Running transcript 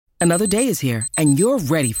Another day is here, and you're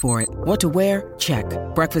ready for it. What to wear? Check.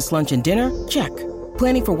 Breakfast, lunch, and dinner? Check.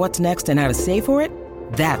 Planning for what's next and how to save for it?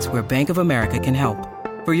 That's where Bank of America can help.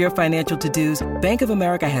 For your financial to-dos, Bank of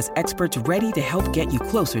America has experts ready to help get you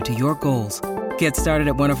closer to your goals. Get started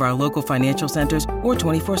at one of our local financial centers or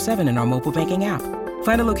 24/7 in our mobile banking app.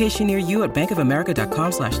 Find a location near you at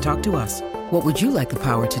bankofamerica.com/talktous. What would you like the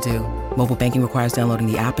power to do? Mobile banking requires downloading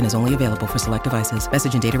the app and is only available for select devices.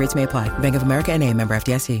 Message and data rates may apply. Bank of America N.A., member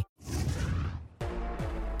FDIC.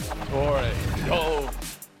 Torre,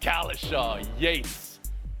 Dove, Kalishaw, Yates.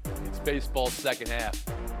 It's baseball's second half.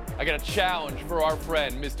 I got a challenge for our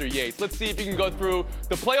friend, Mr. Yates. Let's see if you can go through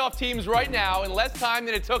the playoff teams right now in less time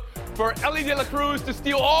than it took for Ellie De La Cruz to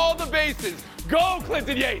steal all the bases. Go,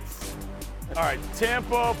 Clinton Yates! All right,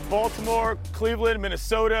 Tampa, Baltimore, Cleveland,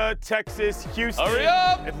 Minnesota, Texas, Houston, Hurry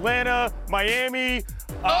up! Atlanta, Miami,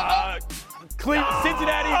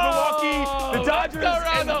 Cincinnati, Milwaukee, the Dodgers,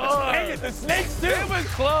 and the Snakes, too. It was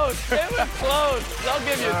close. It was close. I'll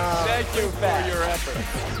give you thank you for your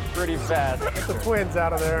effort. Pretty fast. Get the Twins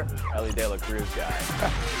out of there. Ellie De La Cruz guy.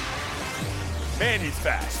 Man, he's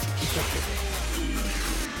fast.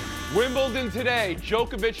 Wimbledon today.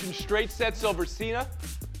 Djokovic in straight sets over Sina.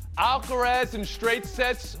 Alcaraz in straight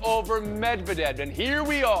sets over Medvedev. And here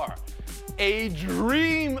we are. A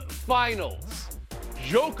dream finals.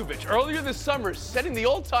 Djokovic, earlier this summer, setting the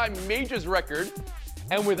all-time majors record,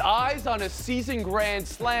 and with eyes on a season Grand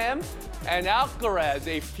Slam, and Alcaraz,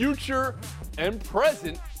 a future and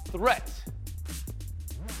present threat.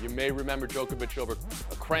 You may remember Djokovic over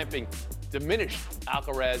a cramping, diminished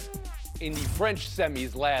Alcaraz in the French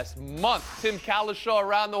semis last month. Tim Kalishaw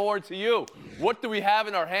around the horn to you. What do we have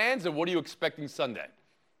in our hands, and what are you expecting Sunday?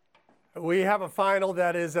 We have a final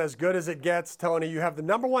that is as good as it gets, Tony. You have the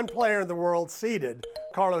number one player in the world seeded,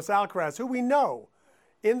 Carlos Alcaraz, who we know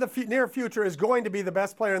in the near future is going to be the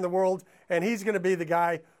best player in the world, and he's going to be the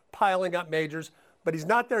guy piling up majors. But he's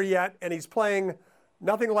not there yet, and he's playing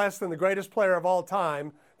nothing less than the greatest player of all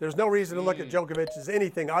time. There's no reason to look at Djokovic as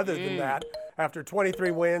anything other than that. After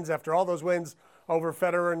 23 wins, after all those wins over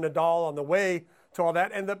Federer and Nadal on the way to all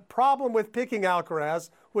that. And the problem with picking Alcaraz,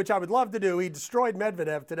 which I would love to do, he destroyed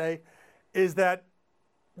Medvedev today, is that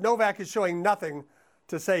Novak is showing nothing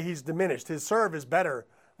to say he's diminished. His serve is better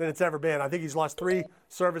than it's ever been. I think he's lost 3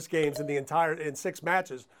 service games in 6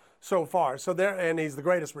 matches so far. And he's the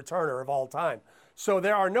greatest returner of all time. So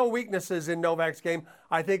there are no weaknesses in Novak's game.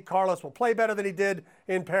 I think Carlos will play better than he did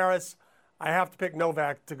in Paris. I have to pick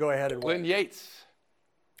Novak to go ahead and win. Glenn Yates.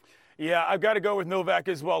 Yeah, I've got to go with Novak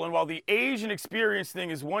as well. And while the age and experience thing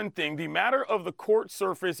is one thing, the matter of the court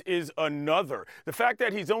surface is another. The fact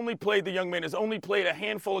that the young man has only played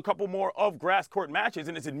a couple more of grass court matches,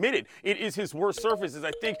 and it's admitted it is his worst surface, is I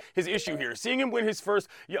think his issue here. Seeing him win his first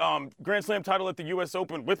Grand Slam title at the U.S.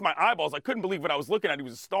 Open with my eyeballs, I couldn't believe what I was looking at. He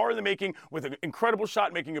was a star in the making with an incredible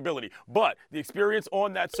shot-making ability. But the experience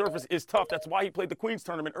on that surface is tough. That's why he played the Queen's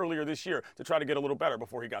Tournament earlier this year, to try to get a little better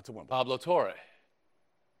before he got to Wimbledon. Pablo Torre.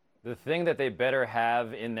 The thing that they better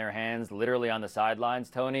have in their hands, literally on the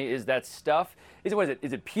sidelines, Tony, is that stuff. Is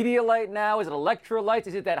it Pedialyte now? Is it electrolytes?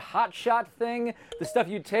 Is it that hot shot thing? The stuff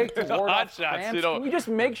you take to ward off cramps? Can you just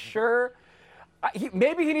make sure?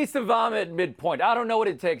 Maybe he needs to vomit midpoint. I don't know what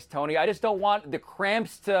it takes, Tony. I just don't want the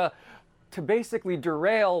cramps to basically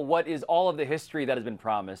derail what is all of the history that has been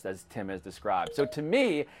promised, as Tim has described. So to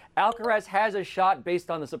me, Alcaraz has a shot based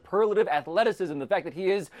on the superlative athleticism, the fact that he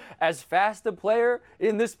is as fast a player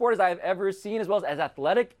in this sport as I have ever seen, as well as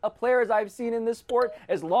athletic a player as I've seen in this sport,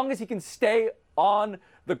 as long as he can stay on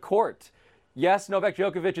the court. Yes, Novak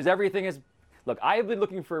Djokovic is everything. Look, I have been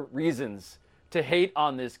looking for reasons to hate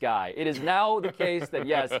on this guy. It is now the case that,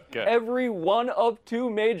 yes, every one of 2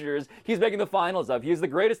 majors he's making the finals of. He is the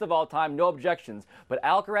greatest of all time, no objections. But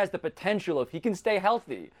Alcaraz, the potential, if he can stay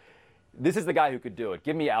healthy, this is the guy who could do it.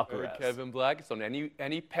 Give me Alcaraz. Kevin Black, is on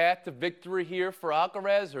any path to victory here for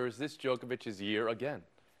Alcaraz, or is this Djokovic's year again?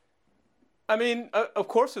 I mean, of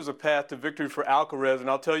course there's a path to victory for Alcaraz, and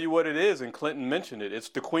I'll tell you what it is, and Clinton mentioned it. It's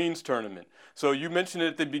the Queen's Tournament. So you mentioned it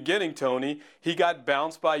at the beginning, Tony. He got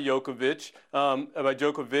bounced by Djokovic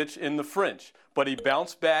in the French, but he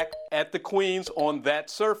bounced back at the Queen's on that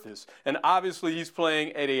surface. And obviously he's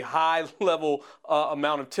playing at a high-level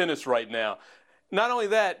amount of tennis right now. Not only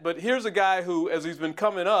that, but here's a guy who, as he's been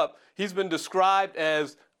coming up, he's been described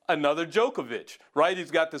as another Djokovic, right?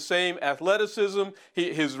 He's got the same athleticism.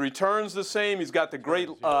 His return's the same. He's got the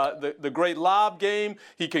great lob game.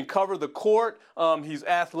 He can cover the court. He's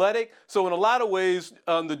athletic. So in a lot of ways,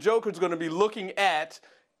 the Joker's going to be looking at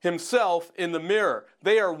himself in the mirror.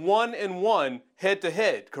 They are 1-1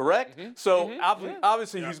 head-to-head, correct? So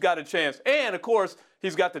obviously he's got a chance. And, of course,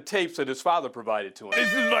 he's got the tapes that his father provided to him.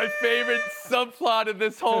 This is my favorite subplot of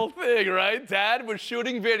this whole thing, right? Dad was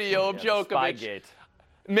shooting video of Djokovic. Spygate.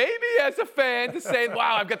 Maybe as a fan to say,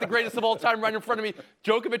 wow, I've got the greatest of all time right in front of me.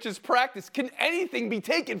 Djokovic's practice. Can anything be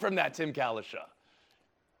taken from that, Tim Kalisha?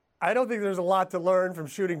 I don't think there's a lot to learn from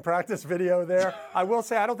shooting practice video there. I will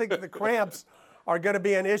say I don't think that the cramps are going to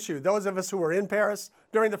be an issue. Those of us who were in Paris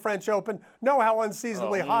during the French Open know how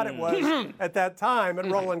unseasonably hot it was at that time at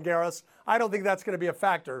Roland Garros. I don't think that's going to be a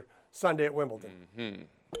factor Sunday at Wimbledon.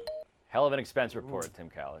 Hell of an expense report, Tim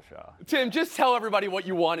Kalisha. Tim, just tell everybody what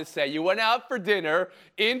you want to say. You went out for dinner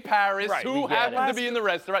in Paris. Right, Who happened to be in the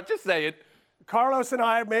restaurant? Just say it. Carlos and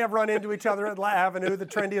I may have run into each other at La Avenue, the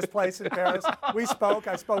trendiest place in Paris. We spoke.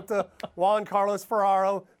 I spoke to Juan Carlos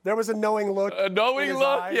Ferraro. There was a knowing look. A knowing in his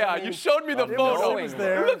look? eyes. Yeah, I mean, you showed me the photo. It was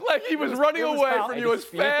there. It looked like he was running away from you as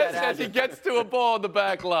fast as he gets to a ball in the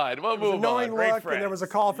back line. We'll move on. Knowing look, and there was a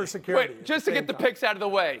call for security. Wait, just to get the picks out of the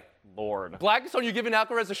way. Lord. Blackstone, you giving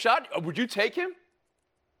Alcaraz a shot? Would you take him?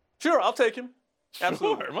 Sure, I'll take him.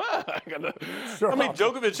 Absolutely. Sure. I mean,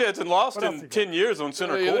 Djokovic hasn't lost in 10 years on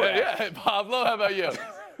center court. Yeah, Pablo, how about you?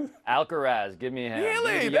 Alcaraz, give me a hand.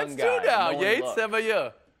 Really? He's a young That's two guy. now. No Yates, look. how about you?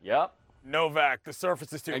 Yep. Novak, the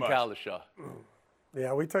surface is too And much. Kalisha.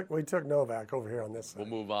 Yeah, we took Novak over here on this side.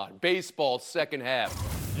 We'll move on. Baseball, second half.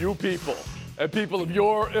 You people, and people of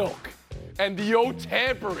your ilk, and the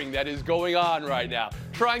tampering that is going on right now,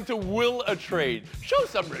 trying to will a trade. Show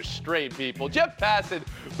some restraint, people. Jeff Passan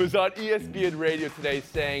was on ESPN Radio today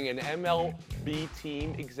saying an MLB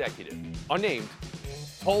team executive, unnamed,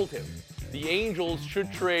 told him the Angels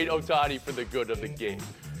should trade Ohtani for the good of the game.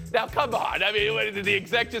 Now, come on. I mean, what, did the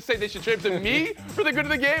exec just say they should trade him to me for the good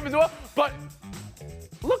of the game as well? But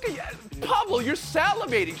look at you. Pablo, you're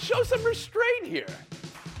salivating. Show some restraint here.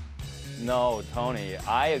 No, Tony,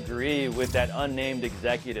 I agree with that unnamed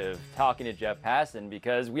executive talking to Jeff Passan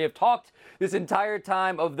because we have talked this entire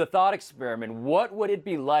time of the thought experiment. What would it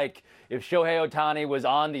be like if Shohei Ohtani was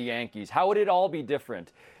on the Yankees? How would it all be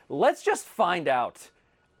different? Let's just find out.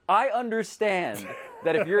 I understand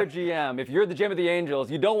that if you're a GM, if you're the GM of the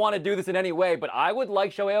Angels, you don't want to do this in any way, but I would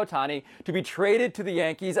like Shohei Ohtani to be traded to the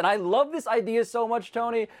Yankees, and I love this idea so much,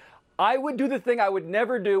 Tony. I would do the thing I would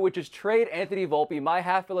never do, which is trade Anthony Volpe, my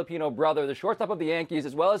half-Filipino brother, the shortstop of the Yankees,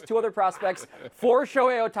 as well as two other prospects, for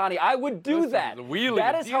Shohei Ohtani. I would do that.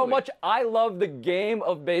 That is how much I love the game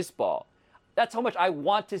of baseball. That's how much I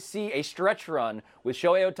want to see a stretch run with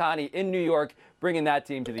Shohei Ohtani in New York, bringing that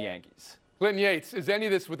team to the Yankees. Clinton Yates, is any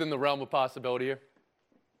of this within the realm of possibility here?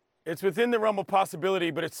 It's within the realm of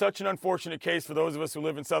possibility, but it's such an unfortunate case for those of us who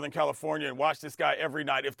live in Southern California and watch this guy every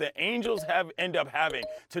night. If the Angels end up having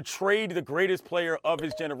to trade the greatest player of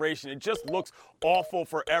his generation, it just looks awful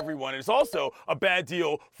for everyone. And it's also a bad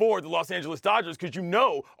deal for the Los Angeles Dodgers because you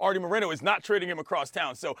know Artie Moreno is not trading him across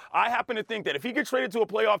town. So I happen to think that if he gets traded to a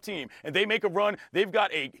playoff team and they make a run, they've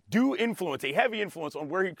got a heavy influence on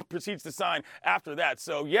where he proceeds to sign after that.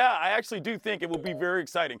 So, yeah, I actually do think it will be very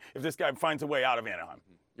exciting if this guy finds a way out of Anaheim.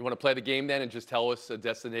 You want to play the game then and just tell us a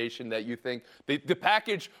destination that you think the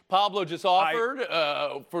package Pablo just offered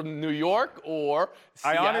for New York or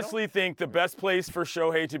Seattle? I honestly think the best place for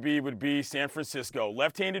Shohei to be would be San Francisco.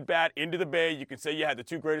 Left-handed bat into the Bay. You can say you had the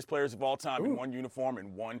two greatest players of all time in one uniform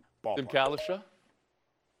and one ballpark. Tim Kalisha?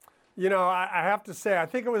 You know, I have to say, I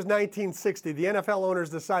think it was 1960. The NFL owners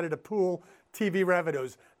decided to pool TV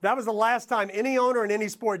revenues. That was the last time any owner in any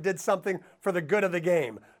sport did something for the good of the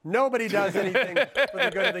game. Nobody does anything for the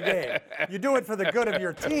good of the game. You do it for the good of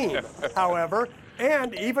your team, however,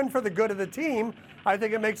 and even for the good of the team, I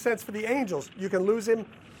think it makes sense for the Angels. You can lose him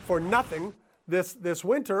for nothing this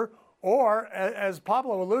winter, or, as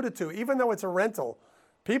Pablo alluded to, even though it's a rental,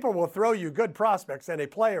 people will throw you good prospects and a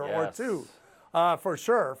player or two, for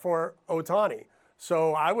sure, for Ohtani.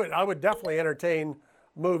 So I would definitely entertain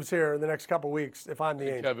moves here in the next couple weeks if I'm the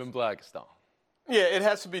Angels. Kevin Blackstone. Yeah, it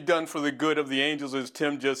has to be done for the good of the Angels, as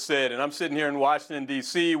Tim just said. And I'm sitting here in Washington,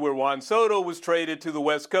 D.C., where Juan Soto was traded to the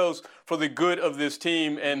West Coast for the good of this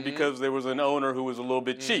team and because there was an owner who was a little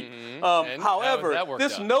bit cheap. However,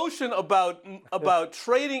 this notion about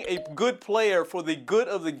trading a good player for the good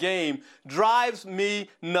of the game drives me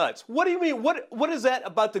nuts. What do you mean? What is that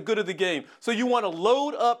about the good of the game? So you want to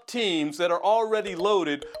load up teams that are already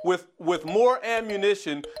loaded with more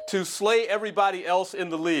ammunition to slay everybody else in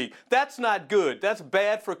the league. That's not good. That's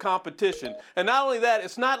bad for competition. And not only that,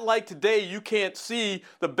 it's not like today you can't see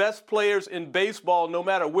the best players in baseball no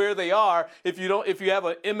matter where they are. If you have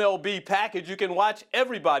an MLB package, you can watch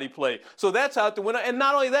everybody play. So that's out the window. And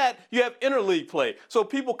not only that, you have interleague play. So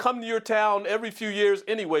people come to your town every few years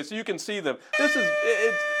anyway, so you can see them.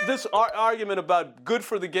 This argument about good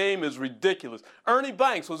for the game is ridiculous. Ernie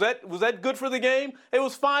Banks, was that good for the game? It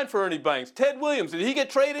was fine for Ernie Banks. Ted Williams, did he get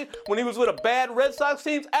traded when he was with a bad Red Sox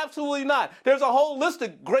team? Absolutely not. There's a whole list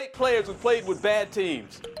of great players who played with bad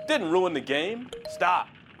teams. Didn't ruin the game. Stop.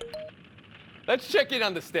 Let's check in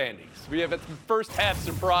on the standings. We have some first half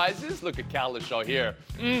surprises. Look at Kalishaw here.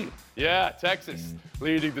 Yeah, Texas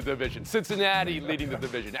leading the division. Cincinnati leading the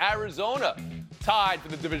division. Arizona tied for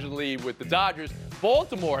the division lead with the Dodgers.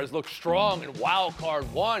 Baltimore has looked strong in wild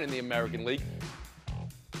card 1 in the American League.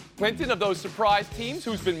 Clinton, of those surprise teams,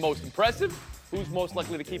 who's been most impressive? Who's most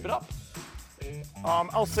likely to keep it up?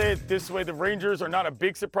 I'll say it this way. The Rangers are not a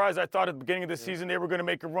big surprise. I thought at the beginning of the season they were going to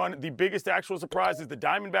make a run. The biggest actual surprise is the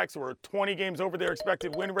Diamondbacks, who are 20 games over their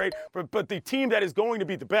expected win rate. But the team that is going to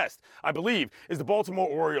be the best, I believe, is the Baltimore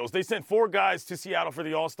Orioles. They sent 4 guys to Seattle for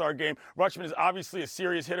the All-Star game. Rutschman is obviously a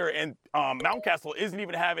serious hitter, and Mountcastle isn't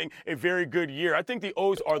even having a very good year. I think the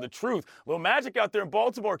O's are the truth. A little magic out there in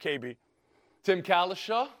Baltimore, KB. Tim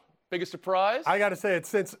Kalishaw, biggest surprise? I got to say it's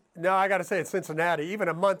Cincinnati. Even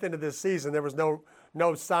a month into this season, there was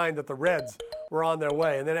no sign that the Reds were on their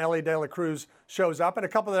way. And then Ellie De La Cruz shows up, and a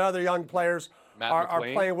couple of the other young players are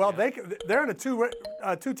playing well. Yeah. They're in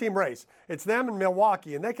a two-team race. It's them and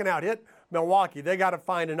Milwaukee, and they can out-hit Milwaukee. They got to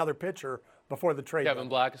find another pitcher before the trade. Kevin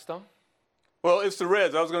Blackistone? Well, it's the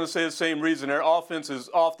Reds. I was going to say the same reason. Their offense is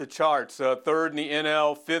off the charts. 3rd in the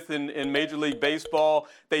NL, 5th in Major League Baseball.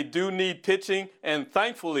 They do need pitching, and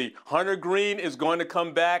thankfully, Hunter Green is going to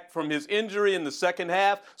come back from his injury in the second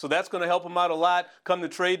half, so that's going to help them out a lot. Come the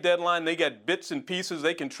trade deadline, they got bits and pieces.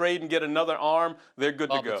 They can trade and get another arm. They're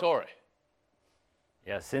good to go.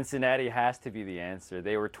 Yeah, Cincinnati has to be the answer.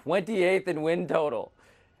 They were 28th in win total.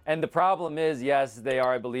 And the problem is, yes, they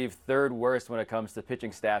are, I believe, 3rd worst when it comes to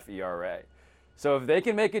pitching staff ERA. So if they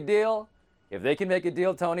can make a deal,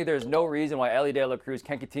 Tony, there's no reason why Ellie De La Cruz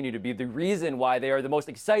can't continue to be the reason why they are the most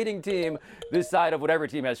exciting team this side of whatever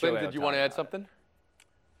team has Shohei Ohtani. Did you want to add something?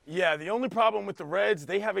 Yeah, the only problem with the Reds,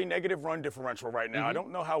 they have a negative run differential right now. I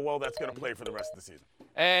don't know how well that's going to play for the rest of the season.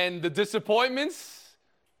 And the disappointments,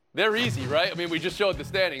 they're easy, right? I mean, we just showed the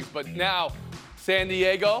standings, but now San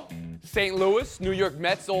Diego, St. Louis, New York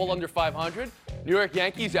Mets all under 500. New York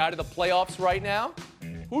Yankees out of the playoffs right now.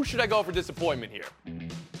 Who should I go for disappointment here?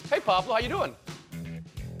 Hey, Pablo, how you doing?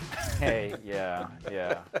 Hey, yeah.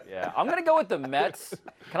 I'm going to go with the Mets.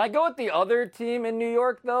 Can I go with the other team in New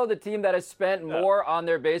York, though? The team that has spent more on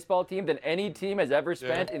their baseball team than any team has ever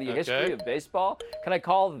spent in the history of baseball. Can I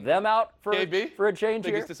call them out for a change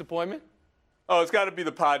here? Biggest disappointment? Oh, it's got to be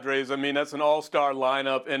the Padres. I mean, that's an all-star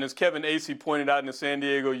lineup. And as Kevin Acee pointed out in the San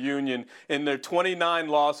Diego Union, in their 29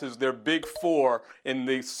 losses, their big 4 in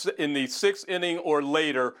the 6th inning or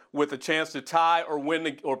later with a chance to tie or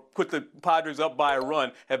win or put the Padres up by a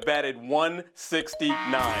run have batted 169.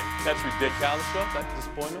 That's ridiculous. That's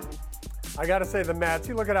disappointment. I got to say the Mets.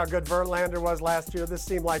 You look at how good Verlander was last year. This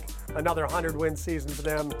seemed like another 100-win season for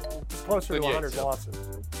them, closer to 100 losses.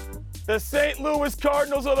 The St. Louis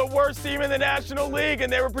Cardinals are the worst team in the National League,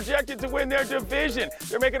 and they were projected to win their division.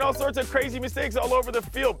 They're making all sorts of crazy mistakes all over the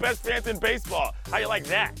field. Best fans in baseball. How you like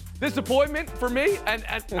that? Disappointment for me, and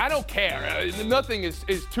I don't care. Nothing is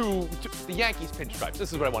too the Yankees pinstripes.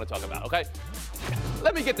 This is what I want to talk about, okay?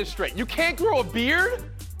 Let me get this straight. You can't grow a beard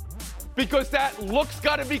because that look's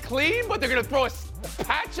got to be clean, but they're going to throw a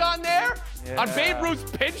patch on there on Babe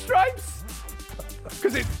Ruth's pinstripes?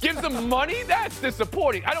 Because it gives them money? That's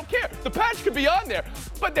disappointing. I don't care. The patch could be on there,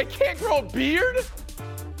 but they can't grow a beard?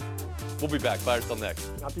 We'll be back. Fires till next.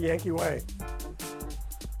 Not the Yankee way.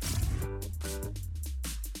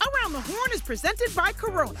 Around the Horn is presented by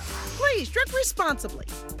Corona. Please drink responsibly.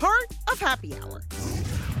 Part of Happy Hour.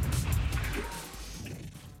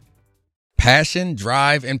 Passion,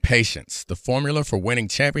 drive, and patience. The formula for winning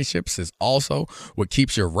championships is also what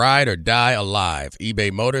keeps your ride or die alive.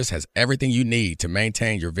 eBay Motors has everything you need to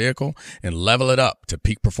maintain your vehicle and level it up to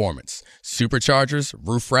peak performance. Superchargers,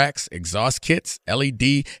 roof racks, exhaust kits,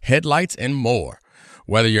 LED headlights, and more.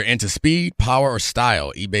 Whether you're into speed, power, or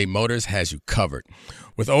style, eBay Motors has you covered.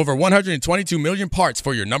 With over 122 million parts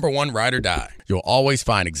for your number one ride or die, you'll always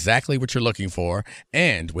find exactly what you're looking for.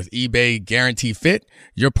 And with eBay Guarantee Fit,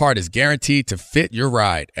 your part is guaranteed to fit your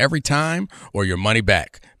ride every time or your money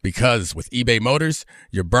back. Because with eBay Motors,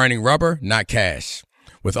 you're burning rubber, not cash.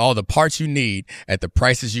 With all the parts you need at the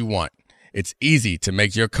prices you want. It's easy to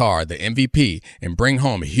make your car the MVP and bring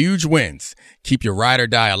home huge wins. Keep your ride or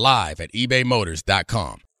die alive at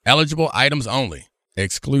ebaymotors.com. Eligible items only.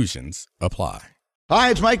 Exclusions apply. Hi,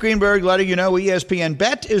 it's Mike Greenberg letting you know ESPN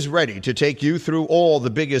Bet is ready to take you through all the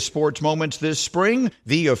biggest sports moments this spring.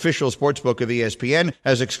 The official sportsbook of ESPN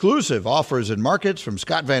has exclusive offers and markets from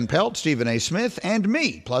Scott Van Pelt, Stephen A. Smith, and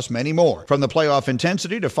me, plus many more. From the playoff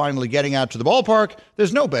intensity to finally getting out to the ballpark,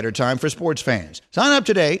 there's no better time for sports fans. Sign up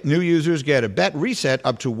today. New users get a bet reset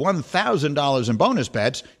up to $1,000 in bonus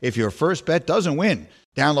bets if your first bet doesn't win.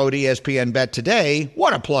 Download ESPN Bet today.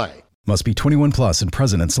 What a play. Must be 21 plus and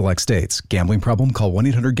present in select states. Gambling problem? Call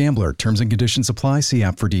 1-800-GAMBLER. Terms and conditions apply. See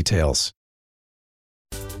app for details.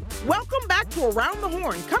 Welcome back to Around the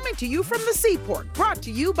Horn, coming to you from the Seaport, brought to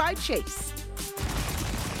you by Chase.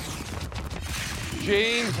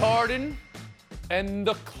 James Harden and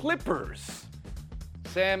the Clippers.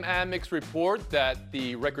 Sam Amick's report that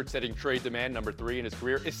the record-setting trade demand, number 3 in his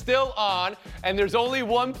career, is still on, and there's only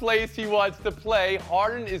one place he wants to play.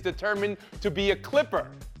 Harden is determined to be a Clipper.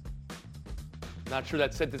 Not sure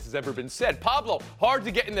that sentence has ever been said. Pablo, hard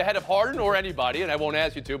to get in the head of Harden or anybody, and I won't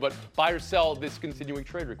ask you to, but buy or sell this continuing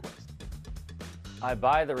trade request. I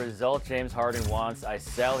buy the result James Harden wants. I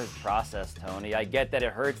sell his process, Tony. I get that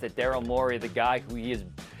it hurts that Daryl Morey, the guy who he has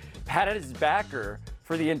had as his backer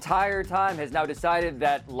for the entire time, has now decided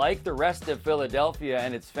that, like the rest of Philadelphia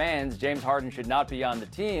and its fans, James Harden should not be on the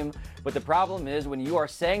team. But the problem is when you are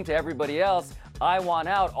saying to everybody else, I want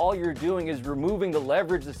out, all you're doing is removing the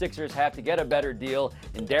leverage the Sixers have to get a better deal,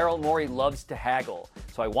 and Daryl Morey loves to haggle.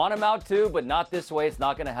 So I want him out too, but not this way. It's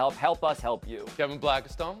not going to help. Help us help you. Kevin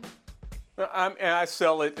Blackstone? I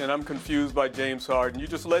sell it, and I'm confused by James Harden. You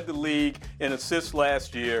just led the league in assists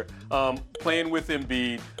last year, playing with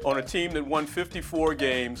Embiid on a team that won 54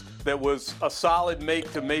 games. That was a solid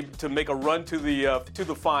make to make a run to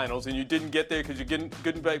the finals, and you didn't get there because you're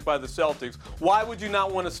getting back by the Celtics. Why would you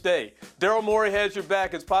not want to stay? Daryl Morey has your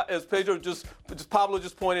back, as Pablo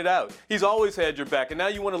just pointed out. He's always had your back, and now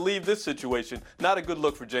you want to leave this situation. Not a good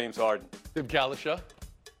look for James Harden. Tim Kalisha?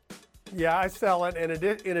 Yeah, I sell it. And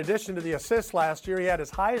in addition to the assists last year, he had his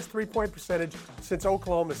highest three-point percentage since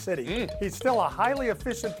Oklahoma City. He's still a highly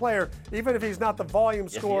efficient player, even if he's not the volume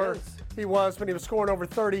scorer he was when he was scoring over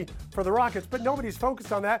 30 for the Rockets. But nobody's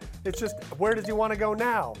focused on that. It's just, where does he want to go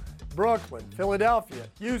now? Brooklyn, Philadelphia,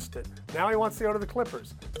 Houston. Now he wants to go to the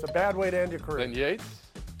Clippers. It's a bad way to end your career. Ben Yates?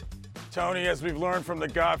 Tony, as we've learned from the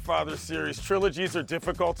Godfather series, trilogies are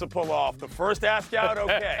difficult to pull off. The first ask out,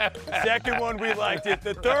 okay. The second one, we liked it.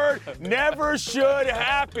 The third, never should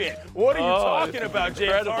happen. What are you talking about,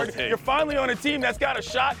 James Harden? You're finally on a team that's got a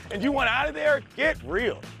shot, and you want out of there? Get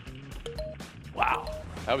real. Wow.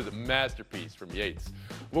 That was a masterpiece from Yates.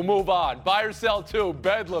 We'll move on. Buy or sell two.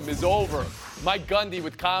 Bedlam is over. Mike Gundy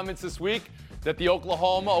with comments this week that the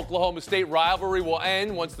Oklahoma State rivalry will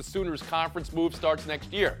end once the Sooners conference move starts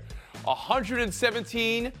next year.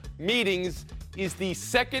 117 meetings is the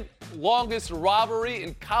second longest rivalry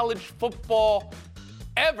in college football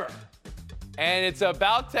ever. And it's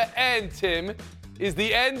about to end, Tim. Is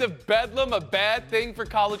the end of Bedlam a bad thing for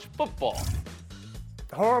college football?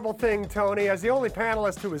 Horrible thing, Tony. As the only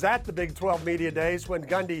panelist who was at the Big 12 Media Days when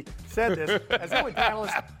Gundy said this, as the only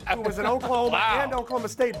panelist who was an Oklahoma and Oklahoma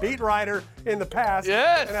State beat writer in the past,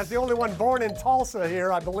 and as the only one born in Tulsa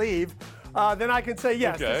here, I believe, then I can say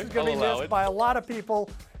yes, this is going to be missed by a lot of people.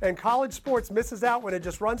 And college sports misses out when it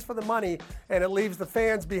just runs for the money and it leaves the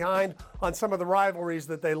fans behind on some of the rivalries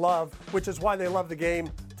that they love, which is why they love the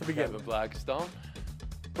game to begin with. Kevin Blackstone?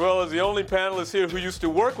 Well, as the only panelist here who used to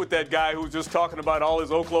work with that guy who was just talking about all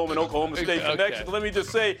his Oklahoma and Oklahoma State connections, let me just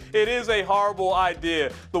say, it is a horrible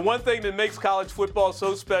idea. The one thing that makes college football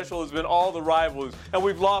so special has been all the rivalries, and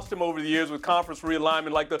we've lost them over the years with conference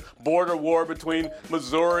realignment, like the border war between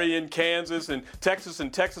Missouri and Kansas and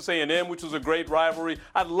Texas A&M, which was a great rivalry.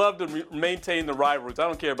 I'd love to maintain the rivalries. I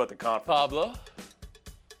don't care about the conference. Pablo?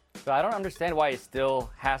 But I don't understand why it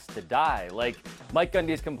still has to die. Like, Mike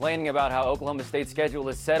Gundy is complaining about how Oklahoma State's schedule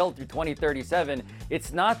is settled through 2037.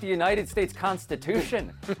 It's not the United States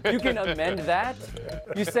Constitution. You can amend that.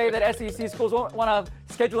 You say that SEC schools want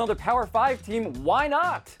to schedule another Power 5 team. Why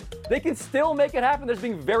not? They can still make it happen. They're just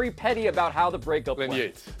being very petty about how the breakup went.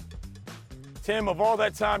 Yates. Tim, of all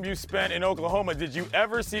that time you spent in Oklahoma, did you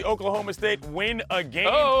ever see Oklahoma State win a game?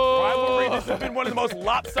 Rivalry. This has been one of the most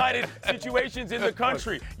lopsided situations in the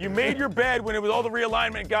country. You made your bed when it was all the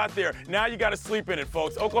realignment got there. Now you got to sleep in it,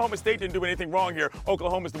 folks. Oklahoma State didn't do anything wrong here.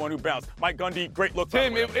 Oklahoma's the one who bounced. Mike Gundy, great look.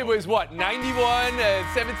 Tim, it was what, 91,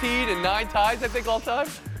 17, and 9 ties, I think, all time?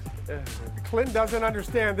 Clinton doesn't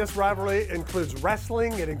understand this rivalry includes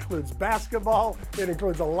wrestling, it includes basketball, it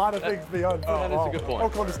includes a lot of things beyond football. That is a good point.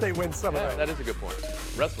 Oklahoma State wins some of that. That is a good point.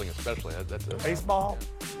 Wrestling especially. That's a Baseball.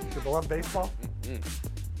 People love baseball.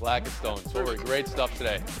 Black and Stone. Sorry, great stuff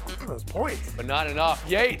today. Those points. But not enough.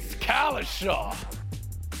 Yates, Kalishaw.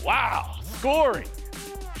 Wow, scoring.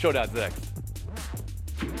 Showdown's next.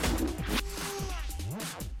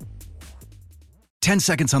 10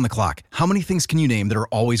 seconds on the clock. How many things can you name that are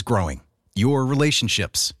always growing? Your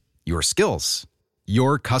relationships, your skills,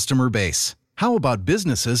 your customer base. How about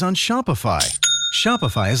businesses on Shopify?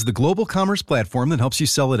 Shopify is the global commerce platform that helps you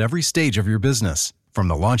sell at every stage of your business. From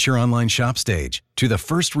the launch your online shop stage, to the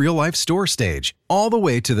first real-life store stage, all the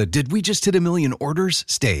way to the did we just hit 1 million orders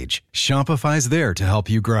stage. Shopify's there to help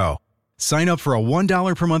you grow. Sign up for a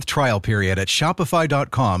 $1 per month trial period at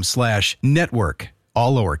shopify.com/network,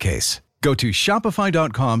 all lowercase. Go to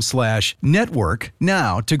shopify.com/network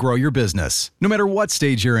now to grow your business, no matter what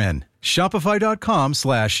stage you're in.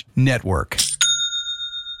 Shopify.com/network.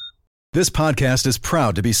 This podcast is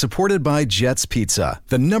proud to be supported by Jets Pizza,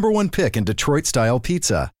 the #1 pick in Detroit-style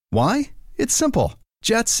pizza. Why? It's simple.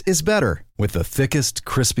 Jets is better. With the thickest,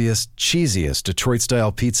 crispiest, cheesiest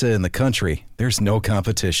Detroit-style pizza in the country, there's no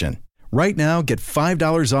competition. Right now, get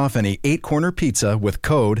 $5 off any 8-corner pizza with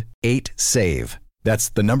code 8SAVE. That's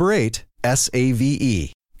the number 8,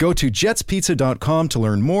 SAVE. Go to jetspizza.com to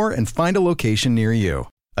learn more and find a location near you.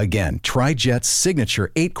 Again, try Jet's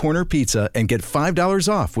signature 8-corner pizza and get $5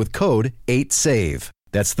 off with code 8SAVE.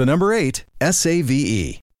 That's the number 8,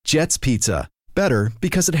 SAVE. Jet's Pizza. Better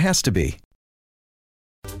because it has to be.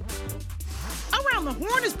 Around the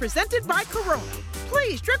Horn is presented by Corona.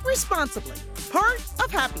 Please drink responsibly. Part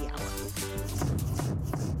of Happy Hour.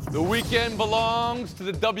 The weekend belongs to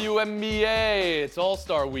the WNBA. It's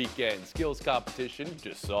All-Star Weekend. Skills competition, you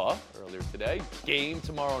just saw earlier today. Game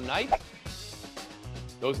tomorrow night.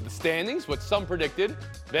 Those are the standings, what some predicted.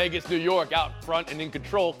 Vegas, New York out front and in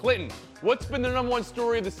control. Clinton, what's been the #1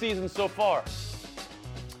 story of the season so far?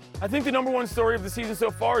 I think the #1 story of the season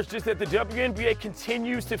so far is just that the WNBA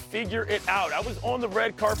continues to figure it out. I was on the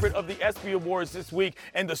red carpet of the ESPY Awards this week,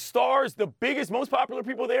 and the stars, the biggest, most popular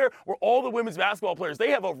people there were all the women's basketball players.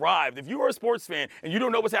 They have arrived. If you are a sports fan and you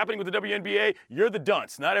don't know what's happening with the WNBA, you're the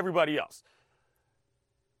dunce, not everybody else.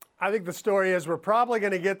 I think the story is we're probably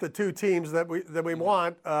going to get the two teams that we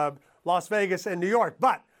want, Las Vegas and New York.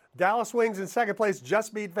 But Dallas Wings in second place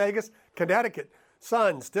just beat Vegas. Connecticut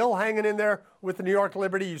Sun still hanging in there with the New York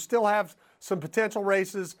Liberty. You still have some potential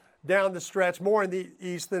races down the stretch, more in the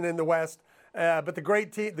East than in the West. But the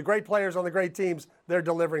great players on the great teams, they're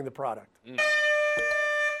delivering the product.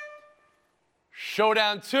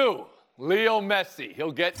 Showdown 2. Leo Messi.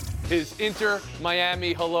 He'll get his Inter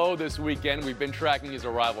Miami hello this weekend. We've been tracking his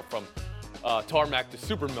arrival from tarmac to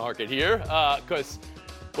supermarket here because,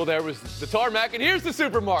 well, there was the tarmac, and here's the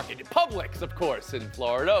supermarket. Publix, of course, in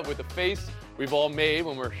Florida, with a face we've all made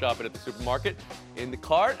when we're shopping at the supermarket. In the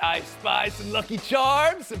cart, I spy some Lucky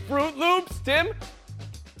Charms, some Fruit Loops. Tim,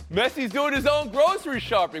 Messi's doing his own grocery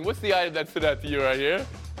shopping. What's the item that stood out to you right here?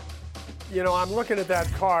 You know, I'm looking at that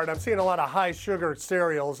card. I'm seeing a lot of high-sugar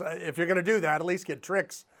cereals. If you're going to do that, at least get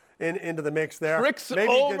Trix into the mix there. Trix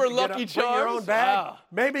over Lucky Charms? Bring your own bag. Wow.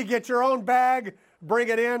 Maybe get your own bag. Bring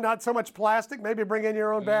it in. Not so much plastic. Maybe bring in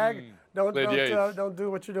your own bag. Don't do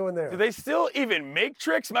what you're doing there. Do they still even make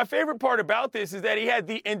Trix? My favorite part about this is that he had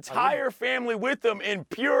the entire family with him in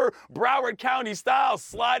pure Broward County style,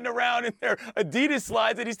 sliding around in their Adidas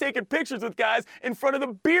slides, and he's taking pictures with guys in front of the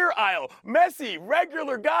beer aisle. Messi,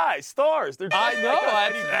 regular guy, stars. I know,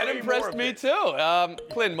 that impressed me too.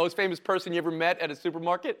 Clinton, most famous person you ever met at a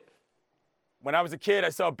supermarket? When I was a kid, I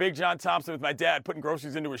saw Big John Thompson with my dad putting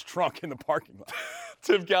groceries into his trunk in the parking lot.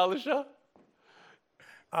 Tim Kalishaw?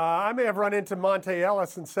 I may have run into Monte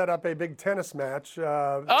Ellis and set up a big tennis match.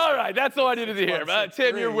 All right, that's all I needed to hear.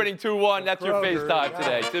 Tim, you're winning 2-1. That's your FaceTime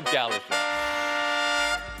today. Tim Kalishaw.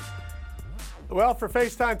 Well, for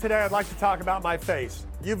FaceTime today, I'd like to talk about my face.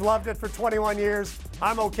 You've loved it for 21 years.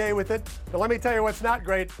 I'm okay with it. But let me tell you what's not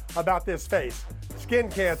great about this face. Skin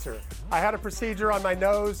cancer. I had a procedure on my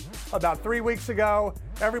nose about 3 weeks ago.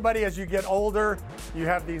 Everybody, as you get older, you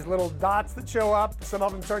have these little dots that show up. Some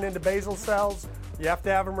of them turn into basal cells. You have to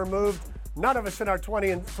have them removed. None of us in our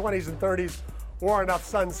 20s and 30s wore enough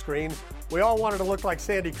sunscreen. We all wanted to look like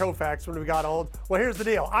Sandy Koufax when we got old. Well, here's the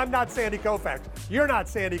deal. I'm not Sandy Koufax. You're not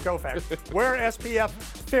Sandy Koufax. Wear SPF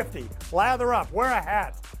 50. Lather up. Wear a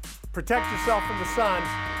hat. Protect yourself from the sun,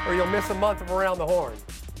 or you'll miss a month of Around the Horn.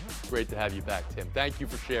 Great to have you back, Tim. Thank you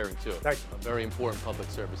for sharing, too. Thank you. A very important public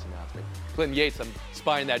service announcement. Clinton Yates, I'm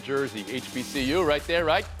spying that jersey. HBCU right there,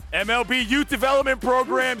 right? MLB Youth Development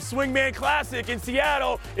Program Swingman Classic in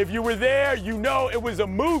Seattle. If you were there, you know it was a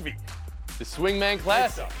movie. The Swingman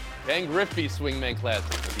Classic. Ben Griffey Swingman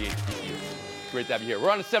Classic for the HBCU. Great to have you here. We're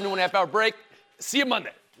on a 71.5-hour break. See you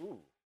Monday. Ooh.